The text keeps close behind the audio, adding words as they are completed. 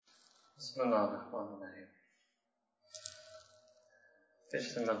बिस्मिल्लाहिर्रहमानिर्रहीम।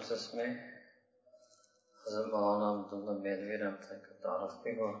 पिछले मजलिस में हज़रत मौलाना अब्दुल्ला बेलवी रहमतुल्लाह का तारुफ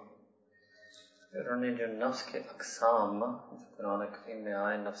भी हुआ। उन्होंने जो नफ्स के अक़साम जो कुरान करीम में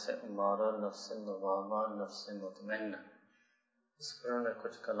आए, नफ्स उम्मारा, नफ्स लवामा, नफ्स मुतमइन्ना, उस पर उन्होंने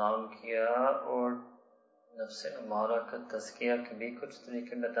कुछ कलाम किया और नफ्स उम्मारा का तज़किया के भी कुछ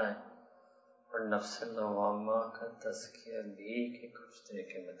तरीके बताए और नफ्स लवामा का तज़किया भी के कुछ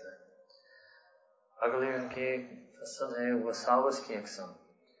तरीके बताए। अगली उनकी फसल है वसावस की अक़साम।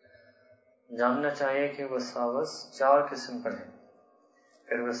 जानना चाहिए कि वसावस 4 किस्म पर है।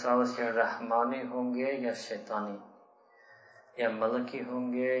 फिर वसावस या रहमानी होंगे या शैतानी, या मलकी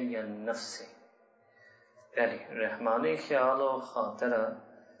होंगे या नफ्सी। पहले रहमानी ख्याल और खातरा।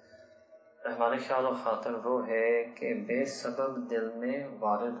 रहमानी ख्याल और खातर वो है कि बेसबब दिल में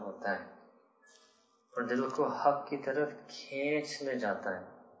वारिद होता है और दिल को हक की तरफ खींच ले जाता है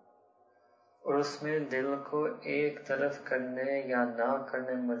और उसमें दिल को एक तरफ करने या ना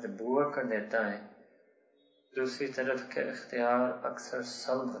करने मजबूर कर देता है। दूसरी तरफ के इख्तियार अक्सर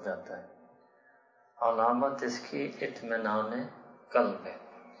सल्ब हो जाता है। अलामत इसकी इत्मीनान कल्ब है।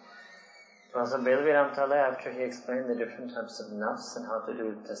 Professor Belvi Rahmatullah, after he explained the different types of nafs and how to do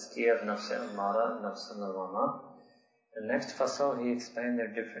tazkiyah of nafs ummara, nafs lawama, the next fasal he explained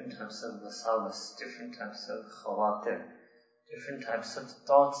the different types of wasawis, different types of khawatir, different types of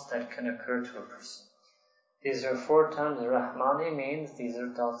thoughts that can occur to a person. These are 4 times. Rahmani means these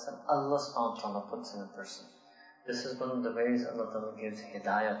are thoughts that Allah subhanahu wa ta'ala puts in a person. This is one of the ways Allah ta'ala gives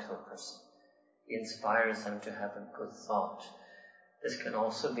hidayah to a person. He inspires them to have a good thought. This can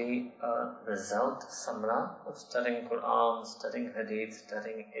also be a result, samra, of studying Quran, studying hadith,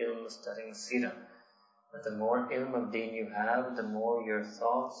 studying ilm, studying seerah. But the more ilm of deen you have, the more your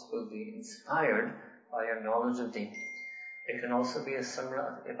thoughts will be inspired by your knowledge of deen. It can also be a samra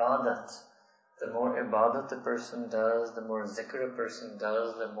of ibadat. The more ibadat the person does, the more zikr a person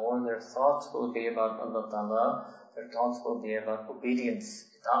does, the more their thoughts will be about Allah Ta'ala, their thoughts will be about obedience,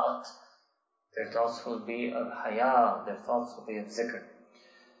 ita'at. Their thoughts will be of haya, their thoughts will be of zikr.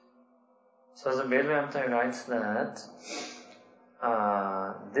 So as Belvi Rahmatullah writes that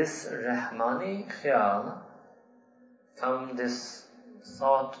this Rahmani khayal, this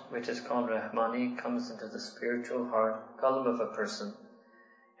thought which is called Rahmani comes into the spiritual heart, qalb of a person.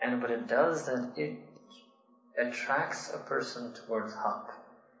 And what it does, that it attracts a person towards haqq.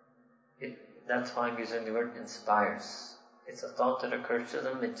 That's why I'm using the word inspires. It's a thought that occurs to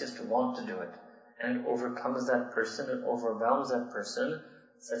them, they just want to do it. And it overcomes that person, it overwhelms that person,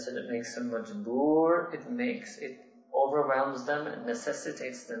 such that it makes them majboor, it overwhelms them, it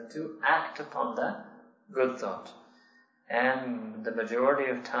necessitates them to act upon that good thought. And the majority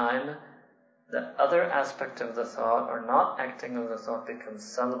of time, the other aspect of the thought, or not acting on the thought, becomes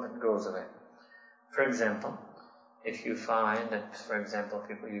salb and goes away. For example, if you find that, for example,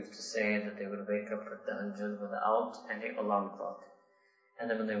 people used to say that they would wake up for tahajjud without any alarm clock. And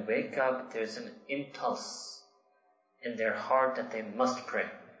then when they wake up, there's an impulse in their heart that they must pray.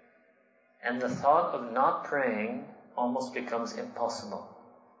 And the thought of not praying almost becomes impossible.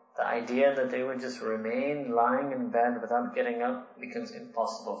 The idea that they would just remain lying in bed without getting up becomes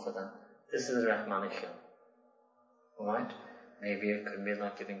impossible for them. This is Rahmani khayal. Alright? Maybe it could be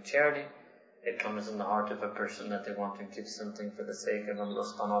like giving charity. It comes in the heart of a person that they want to give something for the sake of Allah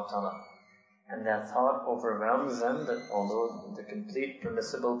subhanahu wa ta'ala. And that thought overwhelms them, that although the complete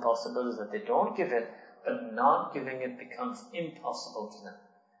permissible possibility is that they don't give it, but not giving it becomes impossible to them.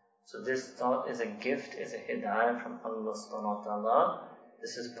 So this thought is a gift, is a hidayah from Allah subhanahu wa ta'ala.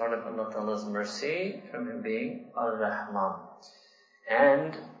 This is part of Allah ta'ala's mercy from Him being Ar-Rahman.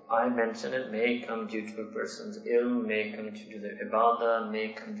 And I mentioned it may come due to a person's ilm, may come due to their ibadah,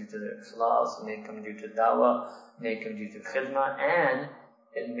 may come due to their ikhlas, may come due to dawah, may come due to khidmah, and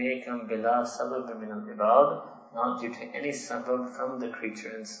it may come bila sabab min al-ibad, not due to any sabab from the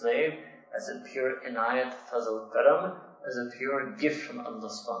creature and slave, as a pure inayat, fazl, karam, as a pure gift from Allah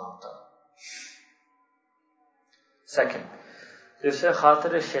subhanahu wa ta'ala. Second, दूसरा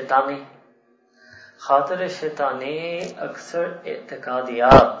खातिर शैतानी. खातिर शैतानी अक्सर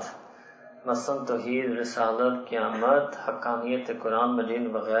इत्कादियात, मसलन तौहीद, रिसालत, क़यामत, हक़ानियत कुरान मजीद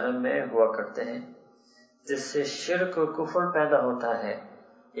वगैरह में हुआ करते हैं, जिससे शिर्क और कुफ्र पैदा होता है,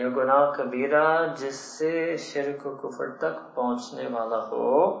 या गुनाह कबीरा जिससे शिर्क और कुफ्र तक पहुंचने वाला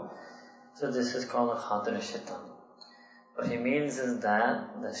हो. So this is called a khatir shaitan. What he means is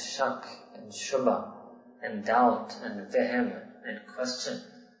that the shak and shubha and doubt and vehem and question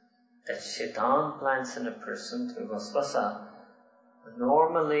that shaitan plants in a person through waswasa,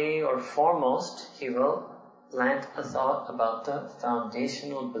 normally or foremost, he will plant a thought about the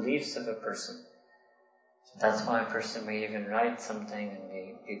foundational beliefs of a person. So that's why a person may even write something,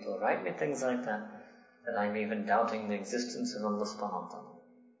 and people write me things like that I'm even doubting the existence of Allah subhanahu wa ta'ala.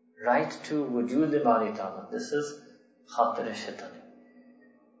 Right to wujud bari ta'ala. This is khatir shaitani.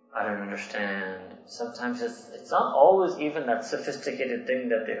 I don't understand. Sometimes it's not always even that sophisticated thing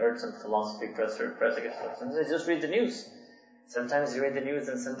that they heard some philosophy professor. Sometimes they just read the news. Sometimes you read the news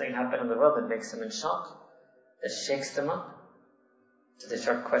and something happened in the world that makes them in shock. That shakes them up. So they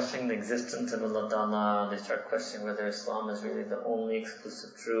start questioning the existence of Allah Ta'ala. They start questioning whether Islam is really the only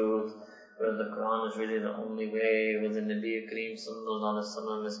exclusive truth, whether the Quran is really the only way, whether Nabi Kareem Sallallahu Alaihi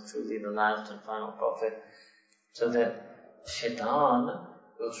Wasallam is truly the last and final prophet. So that shaitan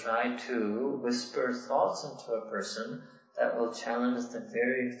will try to whisper thoughts into a person that will challenge the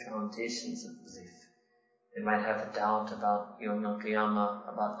very foundations of belief. They might have a doubt about Yawm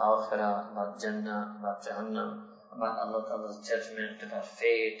al-Qiyamah, about Akhirah, about Jannah, about Jahannam, about Allah Ta'ala's judgment, about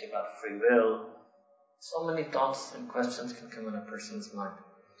fate, about free will. So many thoughts and questions can come in a person's mind.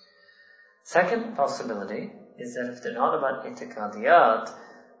 Second possibility is that if they're not about itiqadiyat,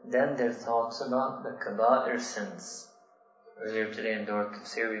 then they're thoughts about the kaba'ir sins. Earlier today in Dawah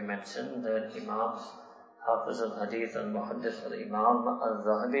Tafsir we mentioned that Imam Hafiz al-Hadith al-Muhaddith al-Imam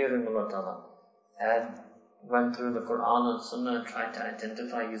al-Zahabi rahimahullah ta'ala had went through the Quran and Sunnah and tried to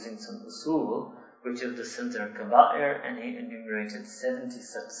identify using some usul which of the sins are kaba'ir, and he enumerated 70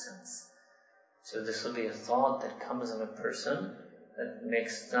 such sins. So this will be a thought that comes in a person that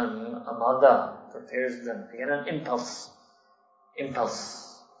makes them amada, prepares them. They get an impulse,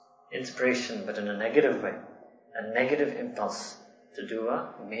 inspiration, but in a negative way. A negative impulse to do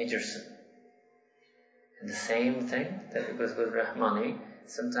a major sin. And the same thing that it was with Rahmani,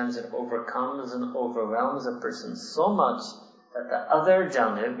 sometimes it overcomes and overwhelms a person so much that the other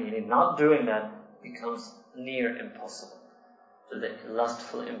janib, meaning not doing that, becomes near impossible. So the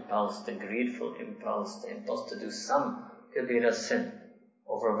lustful impulse, the greedful impulse, the impulse to do some kabira sin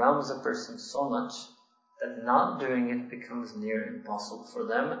overwhelms a person so much that not doing it becomes near impossible for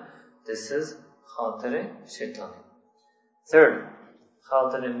them. This is khatir shaitani. Third,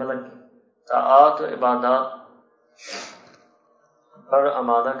 khatir malaki. Ta'at wa ibadat par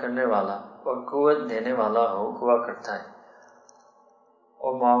amada karne wala aur quwwat dene wala hua karta hai.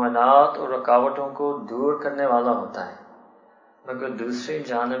 और मामलात और रुकावटों को दूर करने वाला होता है, मगर दूसरी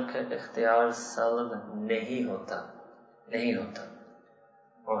जानब का इख्तियार सल्ब नहीं होता.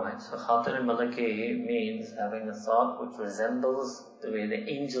 Alright, so khatir malaki means having a thought which resembles the way the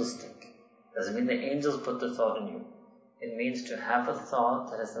angels think. Doesn't mean the angels put the thought in you. It means to have a thought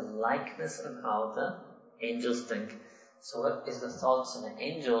that has the likeness of how the angels think. So what is the thoughts of the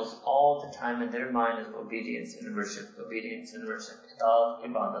angels all the time in their mind is obedience and worship, obedience and worship. Itaat,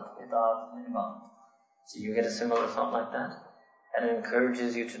 ibadat, itaat and ibadat. So you get a similar thought like that, and it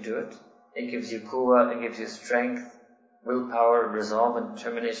encourages you to do it. It gives you quwwah, it gives you strength, willpower, resolve and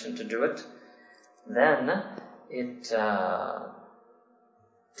determination to do it. Then it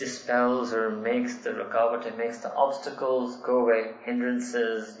dispels or makes the rukawat, it makes the obstacles go away,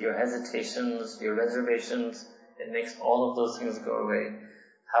 hindrances, your hesitations, your reservations. It makes all of those things go away.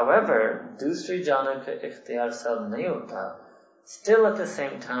 However, dusri janab ka ikhtiyar sab nahi hota. Still at the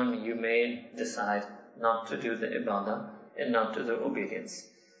same time, you may decide not to do the ibadah and not to do obedience.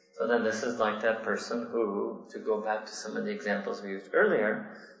 So then this is like that person who, to go back to some of the examples we used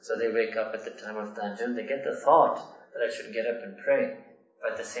earlier, so they wake up at the time of tahajjud, they get the thought that I should get up and pray.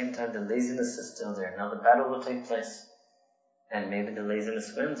 But at the same time, the laziness is still there. Now the battle will take place. And maybe the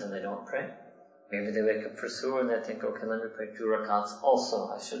laziness wins and they don't pray. Maybe they wake up for suhoor and they think, okay, let me pray 2 rakats also.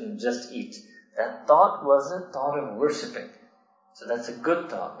 I shouldn't just eat. That thought was a thought of worshipping. So that's a good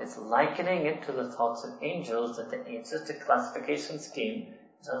thought. It's likening it to the thoughts of angels, that it's just a classification scheme.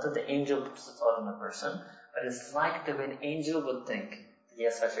 It's not that the angel puts the thought in a person, but it's like the way an angel would think.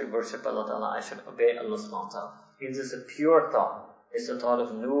 Yes, I should worship Allah Ta'ala, I should obey Allah subhanahu wa ta'ala. It's just a pure thought. It's a thought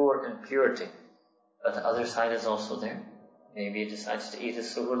of nur and purity. But the other side is also there. Maybe he decides to eat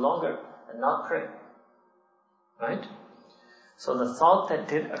his suhoor longer and not pray. Right? So the thought that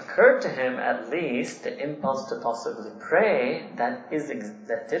did occur to him, at least, the impulse to possibly pray, that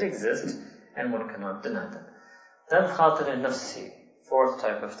did exist, and one cannot deny that. Then khatir nafsi, fourth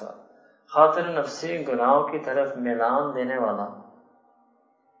type of thought. Khatir nafsi gunaah ki taraf milan dene wala,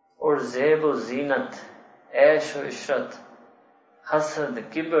 aur zeb o zinat, aish o ishrat, hasad,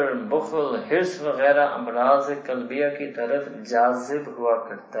 kibr, bukhl, hirs वगैरह अमराज कल्बिया की तरफ जाजिब हुआ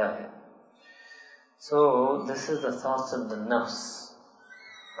करता है. So this is the thoughts of the nafs.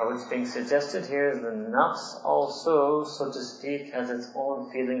 Now what's being suggested here is the nafs also, so to speak, has its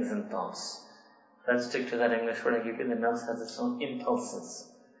own feelings and thoughts. let's stick to that English word I give you. The nafs has its own impulses.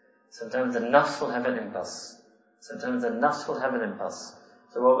 Sometimes the nafs will have an impulse. Sometimes the nafs will have an impulse.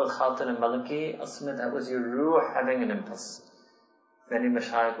 So what was khatir and malaki? Asma, that was your ruh having an impulse. Many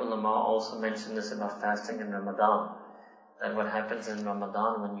mashayikh ulama also mention this about fasting in Ramadan. That what happens in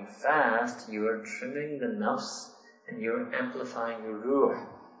Ramadan, when you fast, you are trimming the nafs and you are amplifying your ruh.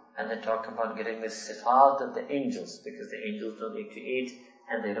 And they talk about getting the sifat of the angels, because the angels don't need to eat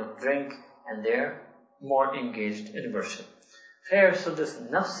and they don't drink and they're more engaged in worship. Fair, so this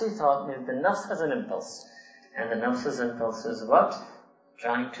nafsi thought means the nafs has an impulse. And the nafs's impulse is what?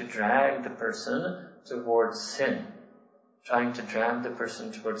 Trying to drag the person towards sin. Trying to drag the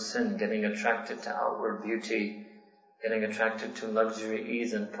person towards sin, getting attracted to outward beauty, getting attracted to luxury,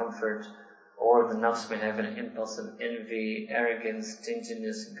 ease and comfort. Or the nafs may have an impulse of envy, arrogance,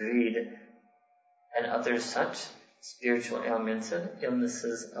 stinginess, greed, and other such spiritual ailments and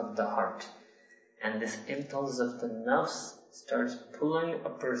illnesses of the heart. And this impulse of the nafs starts pulling a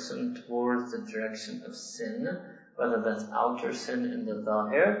person towards the direction of sin, whether that's outer sin in the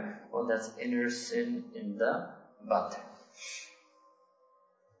zahir, or that's inner sin in the batin.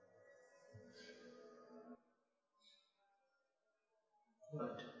 Right.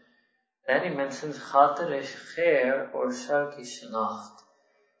 Then he mentions khatir khair or shar ki shanacht.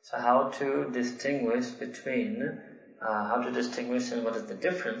 So how to distinguish between, and what is the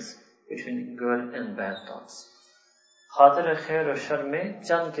difference between good and bad thoughts. Khatir khair or shar mein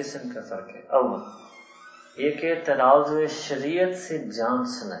chand kism ka fark hai. Awwal, ये कि तराज़ु शरीयत से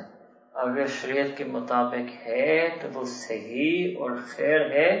जांच लें. अगर शरीयत के मुताबिक है तो वो सही और खैर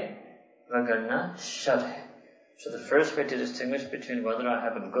है, वगरना शर है. So the first way to distinguish between whether I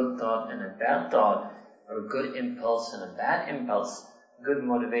have a good thought and a bad thought, or a good impulse and a bad impulse, good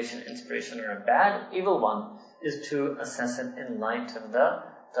motivation, inspiration, or a bad, evil one, is to assess it in light of the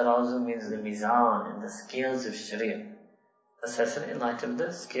tarazu, means the mizan, and the scales of Sharia. Assess it in light of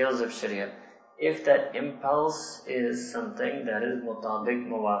the scales of Sharia. If that impulse is something that is mutabiq,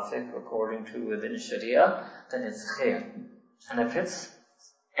 muwafiq, according to within Sharia, then it's khair. And if it's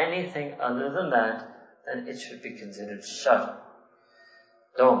anything other than that, then it should be considered shar.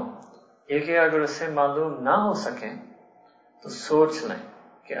 So, ये कि अगर उसे मालूम ना हो सके, तो सोच लें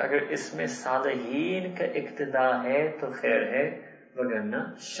कि अगर इसमें सालिहीन का इक्तिदा है तो खैर है, वगरना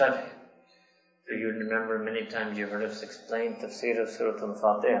शर है. So you remember many times you've heard us explain tafsir of Surah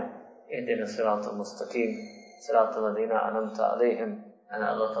Al-Fatiha. Ihdina Sirat al-Mustaqim, Sirat al-Ladina anamta alayhim. And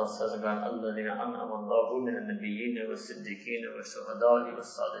Allah Ta'ala says about Al-Ladina an'ama Allahu min al-Nabiyyina wa Siddiqina wa Shuhada'i wa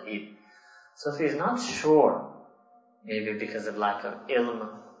Salihin. So if he's not sure, maybe because of lack of ilm,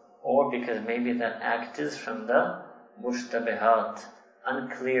 or because maybe that act is from the mushtabihat,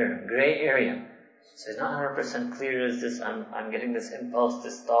 unclear, grey area. So he's not 100% clear, is this, I'm getting this impulse,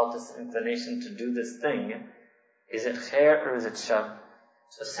 this thought, this inclination to do this thing. Is it khair or is it shar?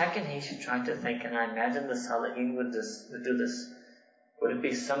 So second, he should try to think, and I imagine the salihin would do this. Would it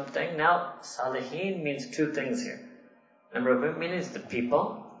be something? Now, salihin means two things here. Number one means the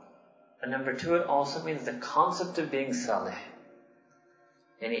people, and number two, it also means the concept of being salih.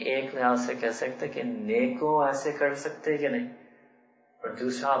 यानी एक लिहाज से कह सकते कि नेको ऐसे कर सकते कि नहीं, और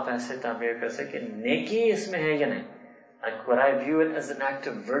दूसरा आप ऐसे ताबीर कर सकते कि नेकी इसमें है या नहीं. Like, would I view it as an act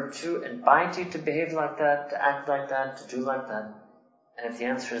of virtue and piety to behave like that, to act like that, to do like that? And if the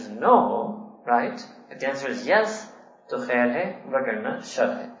answer is no, right? If the answer is yes, to khair hai, wagarna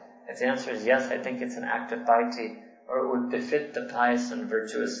shar hai. If the answer is yes, I think it's an act of piety, or it would befit the pious and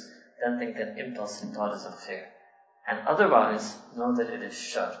virtuous, then think that impulse and thought is of khair. And otherwise, know that it is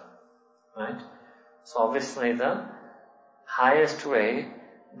shar. Right? So obviously the highest way,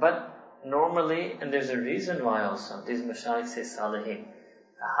 but normally, and there's a reason why also, these mashayikh say salihin.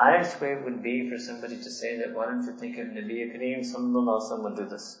 The highest way would be for somebody to say that, why don't you think of Nabi Kareem sallallahu alaihi wasallam would do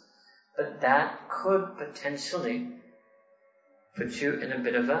this? But that could potentially put you in a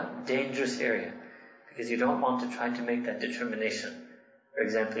bit of a dangerous area, because you don't want to try to make that determination. For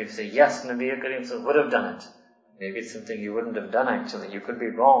example, if you say, yes, Nabi Kareem would have done it. Maybe it's something you wouldn't have done actually. You could be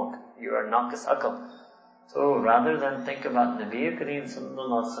wrong. You are naqis aql. So rather than think about Nabi Kareem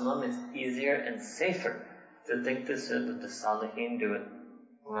sallallahu alaihi wasallam, it's easier and safer to think this that the salihin do it.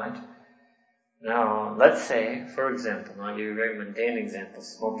 Right? Now, let's say, for example, I'll give you a very mundane example,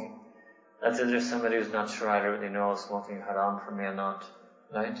 smoking. Let's say there's somebody who's not sure, I don't really know if smoking haram for me or not.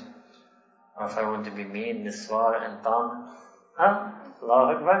 Right? Or if I want to be mean, niswar and pan.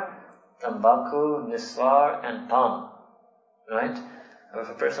 Allahu Akbar. Tambaku, niswar and pan. Right? If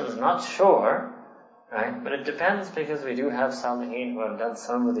a person is not sure, right? But it depends, because we do have salihin who have done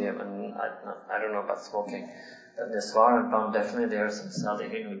some of the, and I don't know about smoking, but niswar and pan, definitely there are some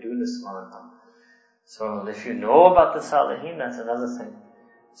salihin who do niswar and pan. So if you know about the Salihin, that's another thing.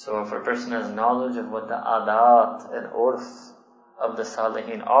 So if a person has knowledge of what the adat and urf of the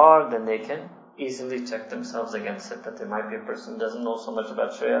Salihin are, then they can easily check themselves against it. That there might be a person who doesn't know so much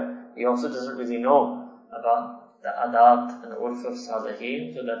about Sharia. He also doesn't really know about the adat and urf of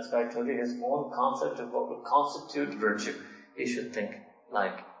Salihin. So that's why I told you his own concept of what would constitute virtue. He should think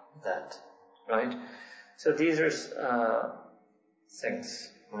like that. Right? So these are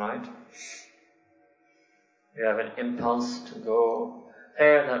things. Right? You have an impulse to go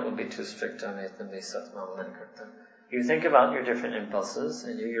there, that would be too strict on it. You think about your different impulses,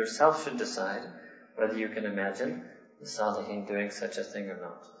 and you yourself should decide whether you can imagine the Salihin doing such a thing or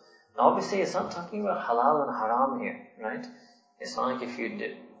not. Now obviously it's not talking about halal and haram here, right? It's not like if you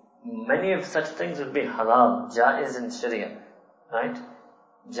did. Many of such things would be halal, jaiz in Sharia, right?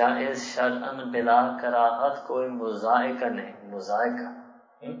 Jaiz shar'an bila karahat koi muzaika nahi, muzaika.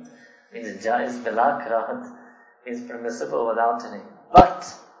 Means jaiz bila karahat is permissible without any. But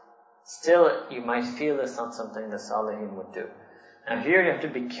still, you might feel it's not something the Salihin would do. Now here you have to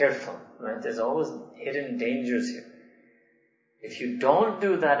be careful, right? There's always hidden dangers here. If you don't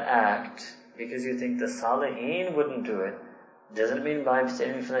do that act because you think the Salihin wouldn't do it, doesn't mean by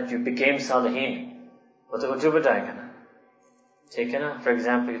abstaining from that you became Salihin. For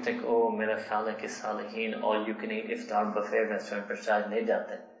example, you think, oh, mera khayal hai ki Salihin, all you can eat iftar buffet restaurant par shayad nahi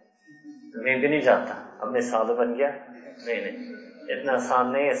jate. मैं भी नहीं जाता, अब मैं साधु बन गया? नहीं, इतना आसान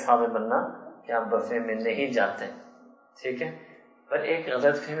नहीं है साधु बनना कि आप बफे में नहीं जाते, ठीक है? पर एक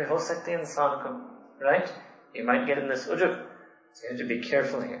गलत फहमी हो सकती है इंसान को, right? You might get in this ujub, so you have to be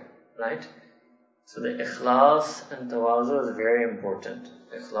careful here, right? So the ikhlas and tawazu is very important.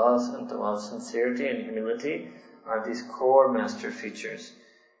 Ikhlas and tawazu, sincerity and humility are these core master features.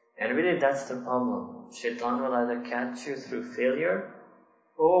 And really that's the problem. Shaitan will either catch you through failure,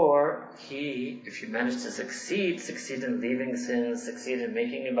 or if you manage to succeed in leaving sins, succeed in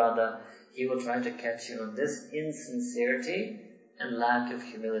making ibadah, he will try to catch you on this insincerity and lack of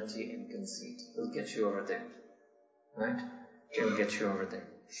humility and conceit. He'll get you over there. Right? He'll get you over there.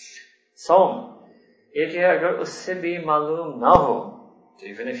 So, if you agar usse bhi malum na ho, so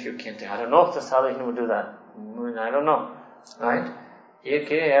even if you can't, I don't know if the Salihin would do that. I don't know. Right? Ye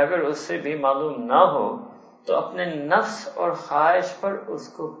ke agar usse bhi malum na ho, तो अपने नफ्स और ख्वाहिश पर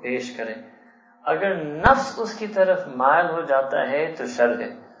उसको पेश करें. अगर नफ्स उसकी तरफ मायल हो जाता है तो शर है,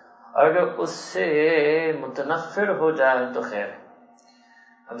 अगर उससे मुतनफ़िर हो जाए तो खैर है.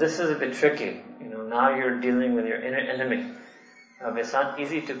 Now this is a bit tricky. Now you're dealing with your inner enemy. It's not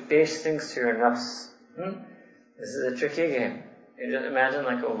easy to pesh things to your nafs. This is a tricky game. You just imagine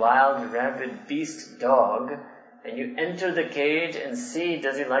like a wild, rabid beast dog, and you enter the cage and see,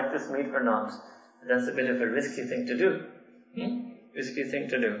 does he like this meat or not? That's a bit of a risky thing to do. Risky thing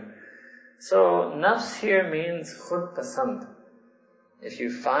to do. So, nafs here means khud pasand. If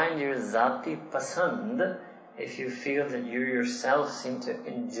you find your zati pasand, if you feel that you yourself seem to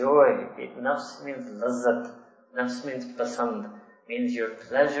enjoy it, nafs means lazzat. Nafs means pasand. Means your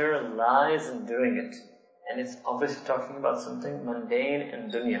pleasure lies in doing it. And it's obviously talking about something mundane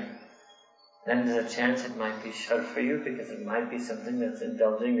and dunya. Then there's a chance it might be shar for you, because it might be something that's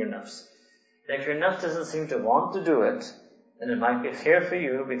indulging your nafs. If your nafs doesn't seem to want to do it, then it might be khair for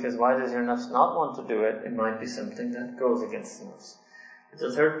you, because why does your nafs not want to do it? It might be something that goes against the nafs.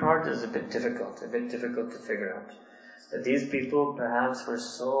 The third part is a bit difficult to figure out. That these people perhaps were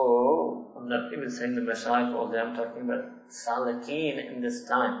so, I'm not even saying the mashayikh all day, I'm talking about salikin in this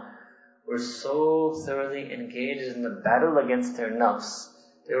time, were so thoroughly engaged in the battle against their nafs.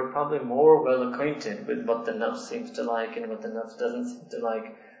 They were probably more well acquainted with what the nafs seems to like and what the nafs doesn't seem to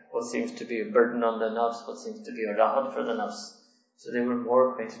like, what seems to be a burden on the nafs, what seems to be a rahat for the nafs. So they were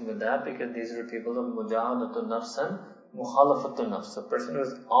more acquainted with that, because these were people of mujahadatul nafs and mukhalafatul nafs. A person who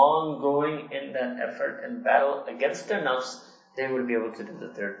is ongoing in that effort and battle against their nafs, they would be able to do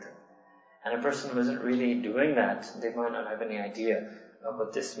the third thing. And a person who isn't really doing that, they might not have any idea of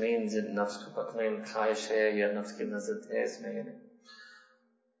what this means in nafs ko patne khahish hai ya nafs ki lazzat hai isme.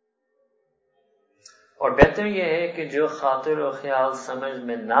 और बेहतर यह है कि जो खातिर और ख्याल समझ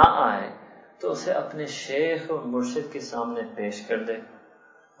में ना आए तो उसे अपने शेख और मुर्शिद के सामने पेश कर दे.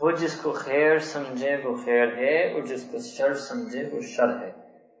 वो जिसको खैर समझे वो खैर है, और जिसको शर समझे वो शर है.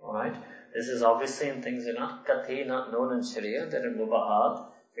 Alright? This is obviously in things that are not kathi, not known in Sharia, that are mubahat.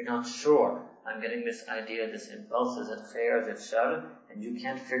 You're not sure. I'm getting this idea, this impulse, is it khair, is it shar? And you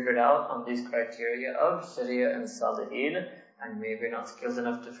can't figure it out on these criteria of Sharia and Salihin, and maybe you're not skilled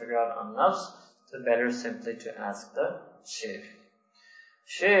enough to figure out on nafs. So better simply to ask the Sheikh.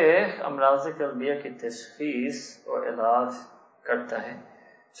 Sheikh amraz qalbiya ki tashkhis और इलाज करता है.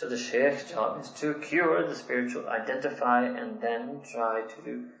 So the Shaykh's job is to cure the spiritual, identify and then try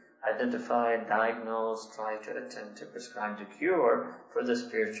to identify, diagnose, try to attempt to prescribe the cure for the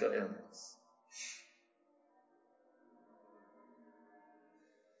spiritual illness.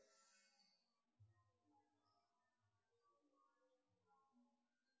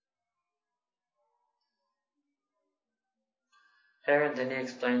 Here and then he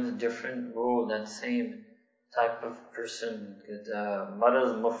explains a different role, that same type of person,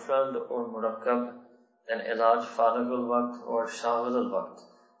 maraz mufrad or murakkab, then ilaj farag al-waqt or shahid al-waqt.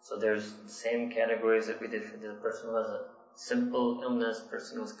 So there's the same categories that we did for the person who has a simple illness,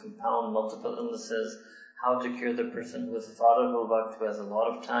 person who has compound multiple illnesses, how to cure the person who has farag al-waqt, who has a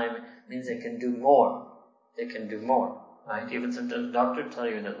lot of time, means they can do more. They can do more, right? Even sometimes doctors tell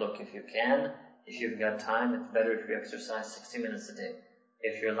you that, look, if you've got time, it's better if you exercise 60 minutes a day.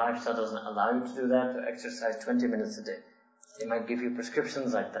 If your lifestyle doesn't allow you to do that, to exercise 20 minutes a day. They might give you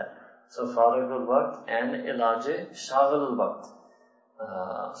prescriptions like that. So farag al-waqt and ilaj shaghil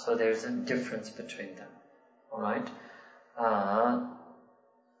al-waqt. So there's a difference between them. Alright?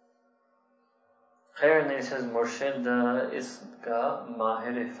 Here and he says, Murshid iska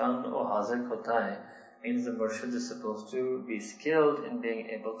mahir fan o hazik hota hai. Means the murshid is supposed to be skilled in being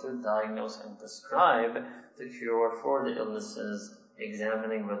able to diagnose and prescribe the cure for the illnesses,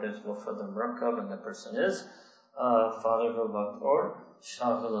 examining whether it's mufrad or murakkab and the person is farag al-waqt or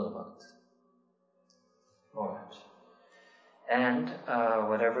shaghil al-waqt. Alright. And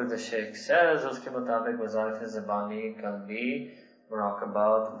whatever the Shaykh says, uske mutabik wazaif zabani kalbi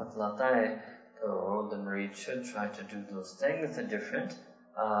muraqabat batlata hai. So the murid should try to do those things, the different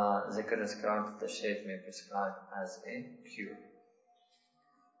zikr azkar that the Shaykh may prescribe as a cure.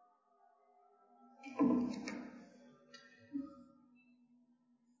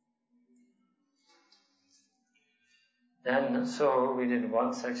 Then, so we did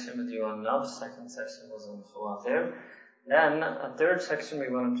one section with you on nafs, second section was on fawatir. Then, a third section we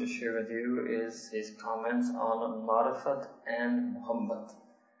wanted to share with you is his comments on marifat and muhabbat.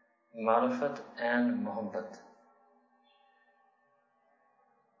 Marifat and muhabbat.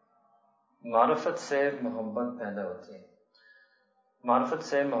 मार्फत से मोहब्बत पैदा होती है. मार्फत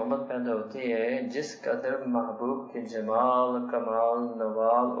से मोहब्बत पैदा होती है जिस कदर महबूब के जमाल, कमाल,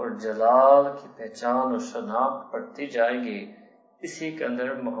 नवाल और जलाल की पहचान और शनाख्त बढ़ती जाएगी, इसी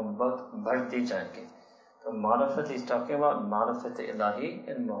कदर मोहब्बत बढ़ती जाएगी. तो मार्फत, he's talking about मार्फत इलाही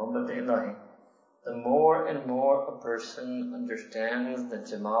and मोहब्बत इलाही. The more and more a person understands the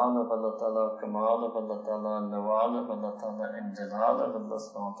Jamal of Allah Ta'ala, Kamal of Allah Ta'ala, Nawal of Allah Ta'ala, and Jalal of Allah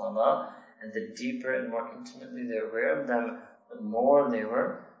Subhanahu wa Ta'ala, and the deeper and more intimately they're aware of them, the more they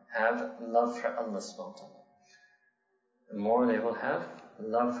will have love for Allah Subhanahu wa Ta'ala. The more they will have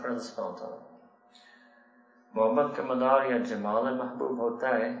love for Allah Subhanahu wa Ta'ala. Muhammad ka madar ya Jamal mahbub hota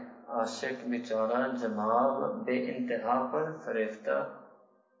hai, आशिक बेचारा जमाल बे इंतहा पर फरेफ्ता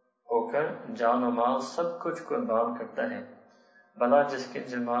होकर जान और माल सब कुछ कुर्बान करता है. भला जिसके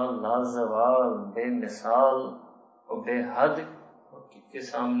जमाल लाजवाल बेमिसाल और बेहद के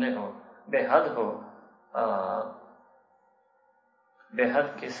सामने हो, बेहद हो,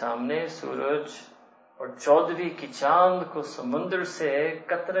 बेहद के सामने सूरज और 14वीं की चांद को समुद्र से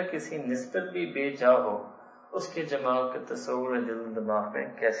कतरा किसी निस्बत भी बेजा हो, उसके जमाल का तस्वुर दिल दिमाग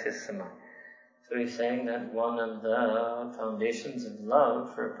में कैसे समाए. So he's saying that one of the foundations of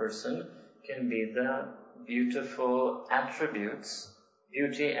love for a person can be the beautiful attributes,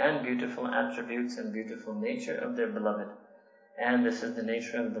 beauty and beautiful attributes and beautiful nature of their beloved. And this is the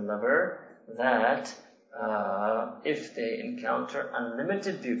nature of the lover, that if they encounter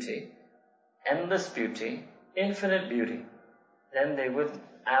unlimited beauty, endless beauty, infinite beauty, then they would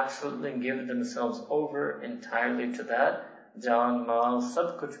absolutely give themselves over entirely to that. Jaan, mal,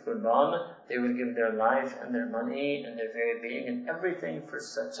 sab kuch qurban. They would give their life and their money and their very being and everything for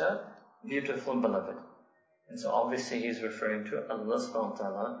such a beautiful beloved. And so obviously he's referring to Allah subhanahu wa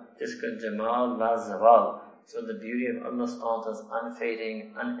ta'ala, jiska jamal la zawal. So the beauty of Allah subhanahu wa ta'ala is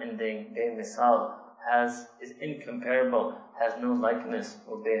unfading, unending, bemisal, is incomparable, has no likeness,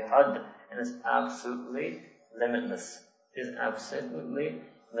 or behad, and is absolutely limitless. Is absolutely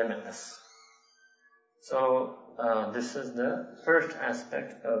limitless. So this is the first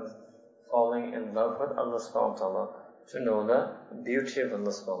aspect of falling in love with Allah subhanahu wa ta'ala, to know the beauty of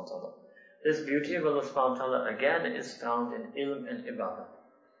Allah subhanahu wa ta'ala. This beauty of Allah subhanahu wa ta'ala again is found in ilm and ibadah.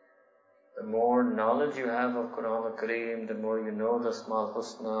 The more knowledge you have of Quran al-Kareem, the more you know the Asma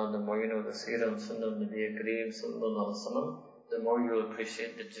al-Husna, the more you know the Seerah and Sunnah of Nabi Kareem sallallahu alaihi wasallam, the more you will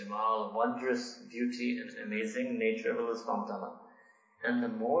appreciate the Jamal, wondrous beauty and amazing nature of Allah subhanahu wa ta'ala. And the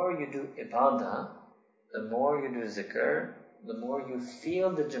more you do ibadah, the more you do zikr, the more you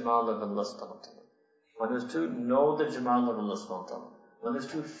feel the Jamal of Allah subhanahu wa ta'ala. One is to know the Jamal of Allah subhanahu wa ta'ala. One is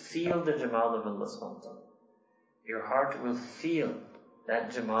to feel the Jamal of Allah subhanahu wa ta'ala. Your heart will feel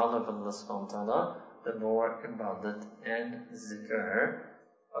that Jamal of Allah subhanahu wa ta'ala the more ibadat and zikr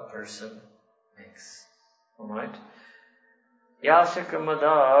a person makes. Alright? याशिक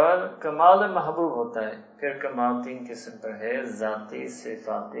मदार कमाल महबूब होता है. फिर कमाल 3 किस्म पर है, ज़ाती,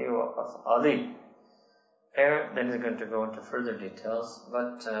 सिफाती व अफ़आली. Here, then he's going to go into further details,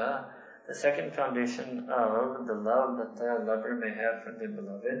 but the second foundation of the love that the lover may have for the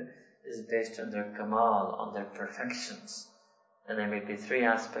beloved is based on their kamal, on their perfections. And there may be 3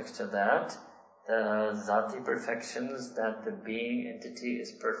 aspects to that. The zati perfections, that the being entity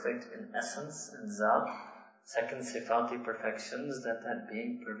is perfect in essence and zat. Second, sifati perfections, that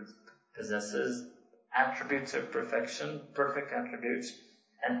being possesses attributes of perfection, perfect attributes.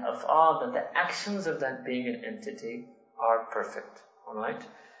 And af'al, that the actions of that being and entity are perfect. Alright?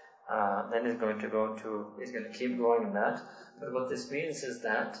 Then he's going to keep going in that. But what this means is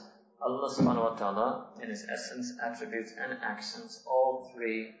that Allah subhanahu wa ta'ala, in His essence, attributes and actions,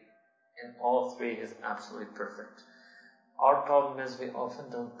 in all three is absolutely perfect. Our problem is we often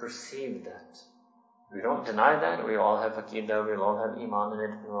don't perceive that. We don't deny that. We all have aqidah, we all have iman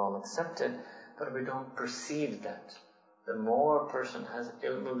in it, we all accept it, but we don't perceive that. The more a person has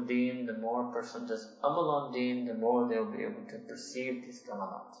ilm al-deen, the more a person does amal on deen, the more they'll be able to perceive these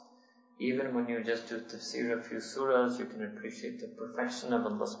kamalat. Even when you just do tafsir a few surahs, you can appreciate the perfection of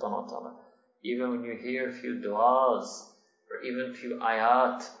Allah subhanahu wa ta'ala. Even when you hear a few du'as, or even a few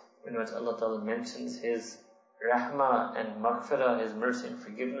ayat, in which Allah ta'ala mentions His rahmah and maghfirah, His mercy and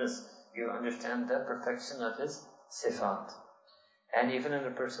forgiveness, you understand the perfection of His sifat. And even in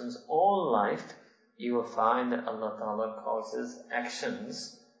a person's own life, you will find that Allah ta'ala causes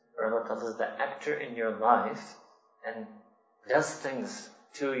actions, or Allah ta'ala is the actor in your life, and does things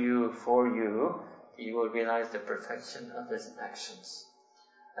to you, for you, you will realize the perfection of His actions.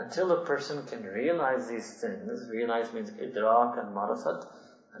 Until a person can realize these things, realize means idrak and marifat,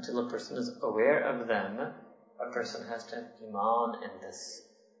 until a person is aware of them, a person has to have iman in this.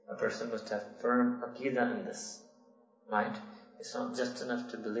 A person must have firm aqidah in this. Right? It's not just enough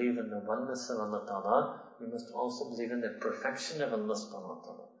to believe in the oneness of Allah Ta'ala, we must also believe in the perfection of Allah Subhanahu wa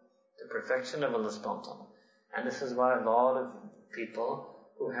Ta'ala. The perfection of Allah Subhanahu wa Ta'ala. And this is why a lot of people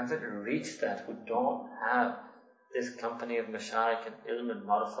who haven't reached that, who don't have this company of mashayikh and ilm and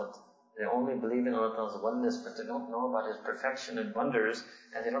marifat, they only believe in Allah Ta'ala's oneness, but they don't know about His perfection and wonders,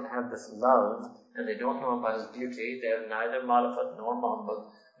 and they don't have this love, and they don't know about His beauty. They have neither marifat nor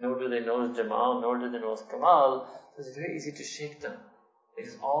mahabbat, nor do they know His jamal, nor do they know His kamal. So it's very easy to shake them,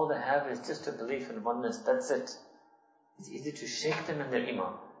 because all they have is just a belief in oneness. That's it. It's easy to shake them in their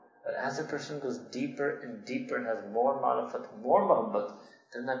iman. But as a person goes deeper and deeper, has more marifat, more mahabbat,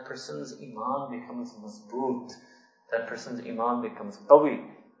 then that person's iman becomes mazboot. That person's iman becomes qawi.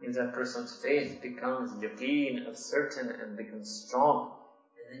 Means that person's faith becomes yaqeen, of certain, and becomes strong.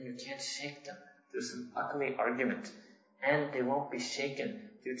 And then you can't shake them through some ugly argument. And they won't be shaken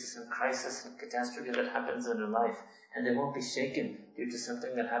due to some crisis and catastrophe that happens in their life. And they won't be shaken due to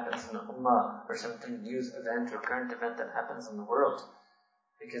something that happens in the ummah, or something news event or current event that happens in the world.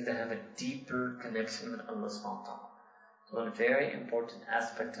 Because they have a deeper connection with Allah subhanahu wa ta'ala. One very important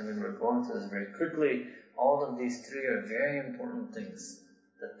aspect, we're going through this very quickly. All of these 3 are very important things.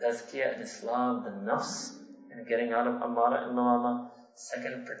 The tazkiyah in Islam, the nafs, and getting out of amara and lawama.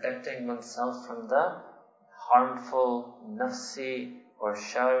 Second, protecting oneself from the harmful nafsi or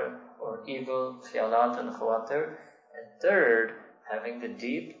shar or evil khiyalat and khawatir. And third, having the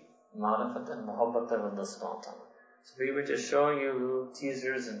deep marifat and muhabbat of Allah subhanahu wa ta'ala. So we were just showing you little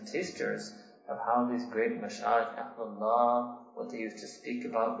teasers and tasters of how these great mashayikh, Ahlullah, what they used to speak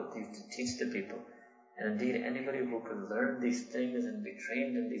about, what they used to teach the people. And indeed, anybody who could learn these things and be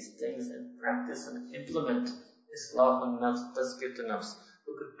trained in these things and practice and implement Islah al-Nafs, Tazkiyat al-Nafs,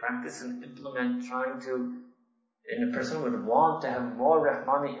 who could practice and implement and a person would want to have more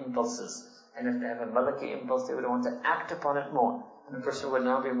Rahmani impulses. And if they have a Malaki impulse, they would want to act upon it more. And a person would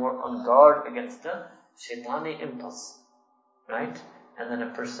now be more on guard against the Shaitani impulse. Right? And then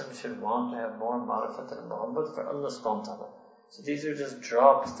a person should want to have more marifat and muhabbat for Allah subhanahu wa ta'ala. So these are just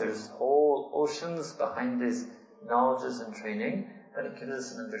drops. There's whole oceans behind these knowledges and training, but it gives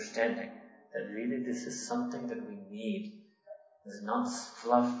us an understanding that really this is something that we need. This is not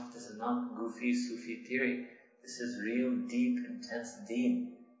fluff. This is not goofy Sufi theory. This is real, deep, intense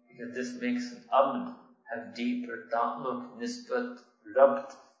deen. Because this makes an abd have deeper ta'alluq, nisbat,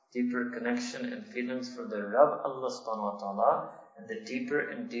 rabt, deeper connection and feelings for the Rabb, Allah subhanahu wa ta'ala. And the deeper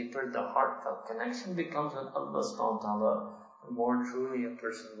and deeper the heartfelt connection becomes with Allah subhanahu wa ta'ala, the more truly a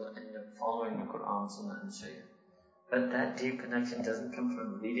person will end up following the Quran, Sunnah and Sharia. But that deep connection doesn't come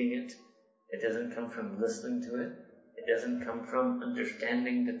from reading it. It doesn't come from listening to it. It doesn't come from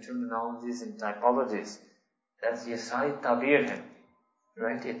understanding the terminologies and typologies. That's یہ ساری تعبیر ہے.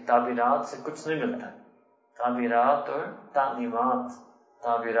 Right? یہ تعبیرات سے کچھ نہیں ملتا. تعبیرات اور تعلیمات.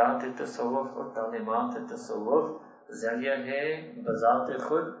 تعبیرات تصوف اور تعلیمات تصوف ذریعہ ہے بذات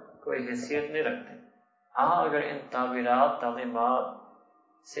خود کوئی حیثیت نہیں رکھتے. ہاں اگر ان تعبیرات تعلیمات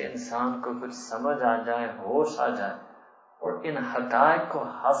سے انسان کو کچھ سمجھ آ جائے, ہوش آ جائے اور ان حقائق کو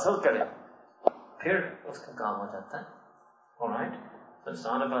حاصل کرے, پھر اس کا کام ہو جاتا ہے. Alright? So it's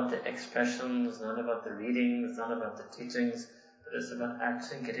not about the expressions, it's not about the reading, it's not about the teachings, but it's about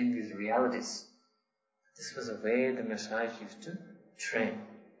actually getting these realities. This was a way the Mashayikh used to train.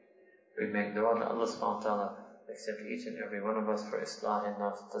 We make dua that Allah subhanahu wa ta'ala accept each and every one of us for Islah and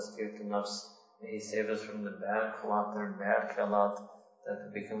Nafs, Tazkiyat and Nafs. May He save us from the bad khawatir and bad khayalat that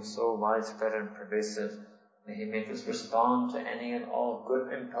have become so widespread and pervasive. May He make us respond to any and all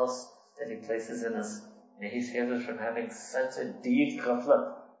good impulse that He places in us. May He save us from having such a deep ghaflat.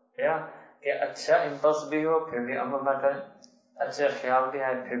 Yeah? کہ اچھا impulse بھی ہو پھر بھی عمل نہ کریں, اچھا خیال بھی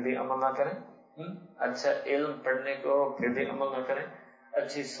آئے پھر بھی عمل نہ کریں, اچھا علم پڑھنے کو ہو پھر بھی عمل نہ کریں,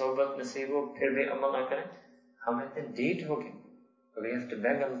 اچھی صحبت نصیب ہو پھر بھی عمل نہ کریں. ہم اتنے ڈیٹ ہو گئے. We have to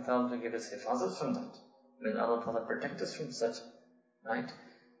beg Allah Ta'ala to give us hifazat from that. May Allah Ta'ala protect us from such. Right?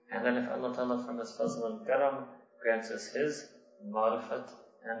 And then if Allah Ta'ala from His fazl and karam grants us His marifat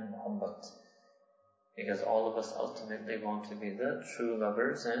and muhabbat. Because all of us ultimately want to be the true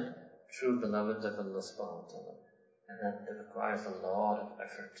lovers and true beloveds of Allah Subhanahu wa Ta'ala. And that requires a lot of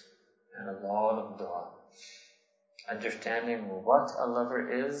effort and a lot of dua. Understanding what a lover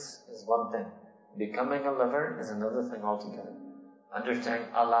is one thing. Becoming a lover is another thing altogether. Understanding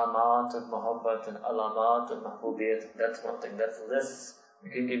alamat of muhabbat and alamat of mahbubiyat, that's one thing. That's lists. We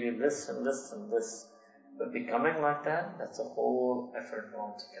can give you lists and lists and lists. But becoming like that, that's a whole effort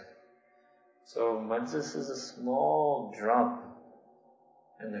altogether. So majlis is a small drop.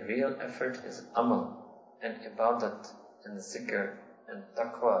 And the real effort is amal and ibadat and zikr and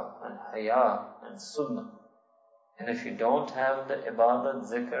taqwa and haya and sunnah. And if you don't have the ibadat,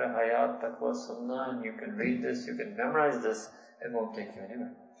 zikr, haya, taqwa, sunnah, and you can read this, you can memorize this, it won't take you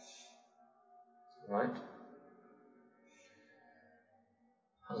anywhere. Right?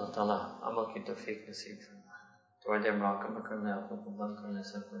 Allah Ta'ala amal ki tawfiq naseeb farmaye. توجہ مراقبہ کرنے, آنکھوں کو بند کرنے,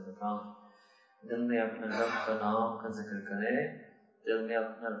 سر کو جھکائیں. دل میں اپنے رب کا نام کا ذکر کرے, دل میں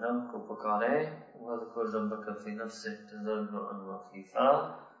اپنے رب کو پکارے. وَذْكُرْ رَبَّكَ فِي نَفْسِكَ تَضَرُّعًا وَخِيفًا.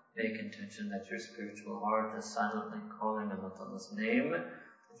 Make intention that your spiritual heart is silently calling Allah Ta'ala's name,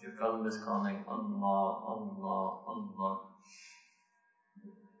 that your qalb is calling Allah, Allah, Allah.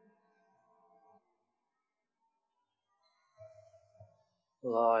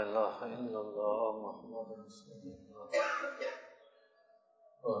 La ilaha illallah Muhammad Rasulullah.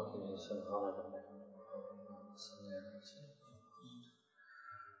 Wa akhi subhana rabbika wa salli ala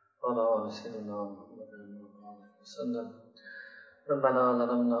sayyidina Muhammadin wa alihi wa sallam. ربنا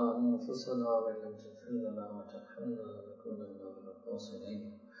ظلمنا أنفسنا وإن لم تغفر لنا وترحمنا لنكونن من الخاسرين.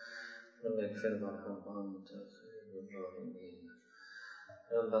 رب اغفر وارحم وأنت خير الراحمين.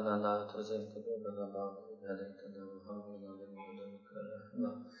 ربنا لا تزغ قلوبنا بعد إذ هديتنا وهب لنا من لدنك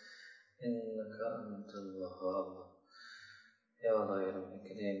رحمة إنك أنت الوهاب. یا اللہ رب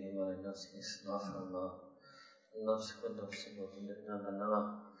کریم ہمارے نفس کی اصلاح فرما, نفس کو نفس مطمئنہ بنا.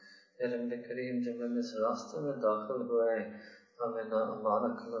 اے رب کریم جب ہم اس راستے میں داخل ہوئے ہمیں نہ امارہ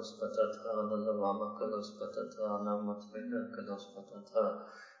کا لفظ پتا تھا, نہ لوامہ کا لفظ پتا تھا, نہ مطمئنہ کا لفظ پتا تھا,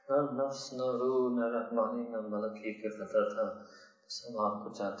 نہ نفس, نہ روح, نہ رحمانی, نہ ملکی کا پتا تھا. ہم آپ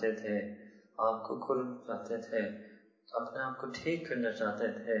کو چاہتے تھے, آپ کو قرب چاہتے تھے, اپنے آپ کو ٹھیک کرنا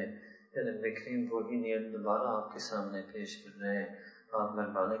چاہتے تھے. رب کریم وہی نیت دوبارہ آپ کے سامنے پیش کر رہے ہیں. آپ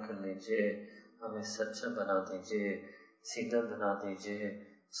مہربانی کر لیجئے, ہمیں سچا بنا دیجئے, سیدھا بنا دیجئے,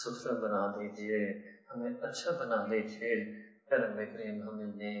 ستھرا بنا دیجئے, ہمیں اچھا بنا لیجئے. رب کریم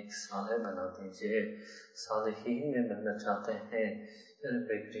ہمیں نیک صالح بنا دیجئے. صالحین میں بننا چاہتے ہیں. رب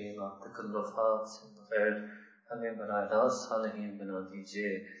کریم آپ تکلفات سے بغیر ہمیں براہ راست صالحین بنا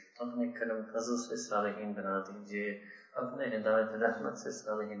دیجئے. اپنے کرم فضل سے صالحین بنا دیجئے. اپنے ہدایت رحمت سے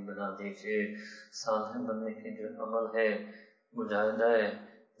صالحین بنا دیجئے. صالح بننے کے جو عمل ہے, مجاہدہ ہے,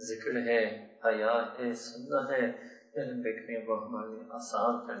 ذکر ہے, حیا ہے, سننا ہے, رب کریم وہ ہمارے لیے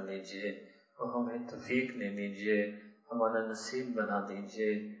آسان کر لیجئے. وہ ہمیں توفیق دے دیجئے, ہمارا نصیب بنا دیجئے,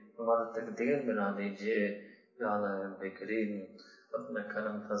 ہمارا تقدیر بنا دیجئے. یا اللہ رب کریم اپنے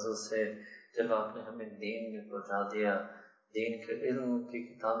کرم فضل سے جب آپ نے ہمیں دین میں پہنچا دیا, دین کے علم کی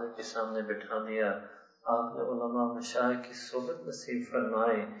کتابیں کے سامنے بٹھا دیا, آپ نے علماء مشائخ کی صحبت نصیب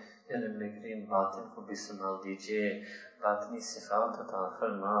فرمائے. یا رب کریم باطن کو بھی سنبھال دیجیے، باطنی صفات عطا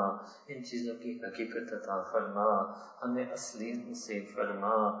فرما، ان چیزوں کی حقیقت عطا فرما، ہمیں اصلیت نصیب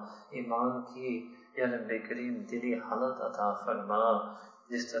فرما، ایمان کی یا رب کریم دلی حالت عطا فرما.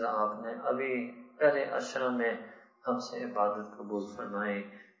 جس طرح آپ نے ابھی پہلے عشرہ میں ہم سے عبادت قبول فرمائے،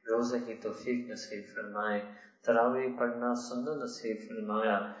 روزے کی توفیق نصیب فرمائے، تراویح پڑھنا سننا نصیب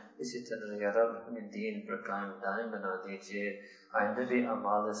فرمایا، اسی طرح یا رب ہمیں دین پر قائم دائم بنا دیجیے. آئندہ بھی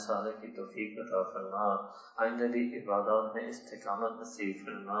اعمال صالح کی توفیق عطا فرما، آئندہ بھی عبادات میں استقامت نصیب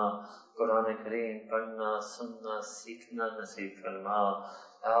فرما، قرآن کریم پڑھنا سننا سیکھنا نصیب فرما،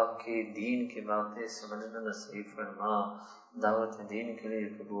 آپ کی دین کی باتیں سمجھنا نصیب فرما، دعوت دین کے لیے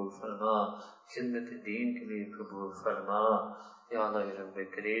قبول فرما، خدمت دین کے لیے قبول فرما. یا اللہ یا رب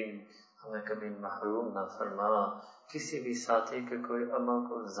کریم ہمیں کبھی محروم نہ فرما، کسی بھی ساتھی کے کوئی عمل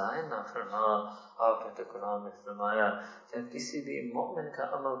کو ضائع نہ فرما. آپ نے تو قرآن میں فرمایا کہ کسی بھی مومن کا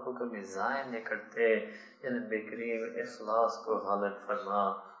عمل کو کبھی ضائع نہیں کرتے. یا رب کریم اخلاص کو غالب فرما،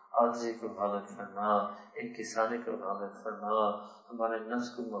 عاجزی کو غالب فرما، انکساری کو غالب فرما، ہمارے نفس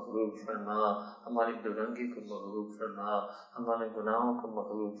کو مغلوب فرما، ہماری درنگی کو مغلوب فرما، ہمارے گناہوں کو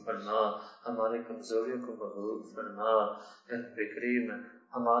مغلوب فرما، ہماری کمزوریوں کو مغلوب فرما. یا رب کریم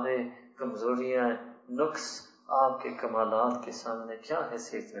ہمارے کمزوریاں نقص آپ کے کمالات کے سامنے کیا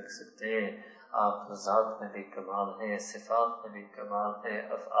حیثیت رکھ سکتے ہیں. آپ ذات میں بھی کمال ہے، صفات میں بھی کمال ہے،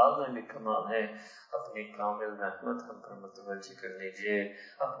 افعال میں بھی کمال ہے. اپنی کامل رحمت ہم پر متوجہ کر لیجئے،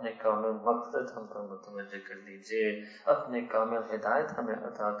 اپنے کامل مغفرت ہم پر متوجہ کر لیجئے، اپنے کامل ہدایت ہمیں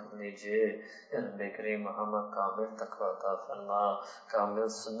عطا کر لیجئے. یا رب کریم ہمیں کامل تقوی عطا فرما، کامل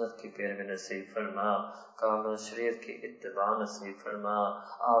سنت کی پیروی نصیب فرما، کامل شریعت کی اتباع نصیب فرما،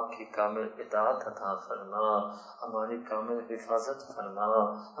 آپ کی کامل اطاعت عطا فرما، ہماری کامل حفاظت فرما،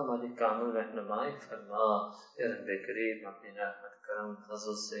 ہماری کامل رہنمائی فرما. یا رب کریم اپنی رحمت کرم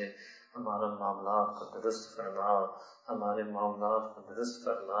فضل سے ہمارا معاملات کو درست فرما، ہمارے معاملات کو درست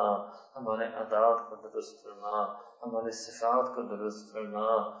فرما، ہمارے عادات کو درست فرما، ہمارے صفات کو درست فرما،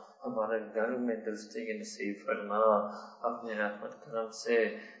 ہمارے گھر میں درستی نصیب فرما. اپنی رحمت کرم سے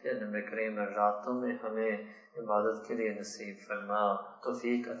یا رب کریم راتوں میں ہمیں عبادت کے لیے نصیب فرما،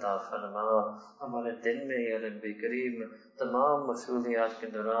 توفیق عطا فرما. ہمارے دل میں یا رب کریم تمام مشغولیات کے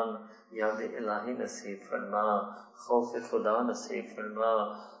دوران یاد الہی نصیب فرما، خوف خدا نصیب فرما،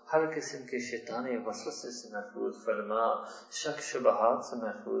 ہر قسم کے شیطانی وسوسے سے محفوظ فرما، شک شبہات سے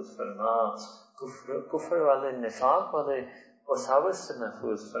محفوظ فرما، کفر والے نفاق والے وساوس سے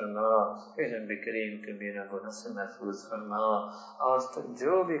محفوظ فرما. اے رب کریم کبیرہ گناہ سے محفوظ فرما. آج تک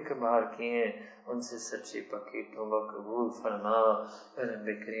جو بھی کبار کیے ان سے سچی پکی توبہ قبول فرما. اے رب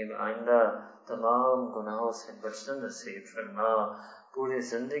کریم آئندہ تمام گناہوں سے بچنا نصیب فرما. پوری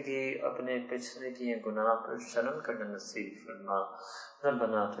زندگی اپنے پچھلے کیے گناہ پر شرم کرنا نصیب فرما.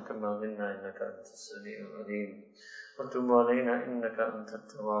 ربنا تقبل منا انك انت السميع العليم وتب علينا انك انت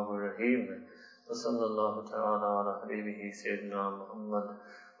التواب الرحيم. وصلى الله تعالى على حبيبه سيدنا محمد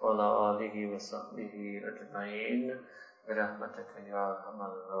وعلى آله وصحبه أجمعين برحمتك يا أرحم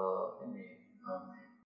الراحمين. آمين.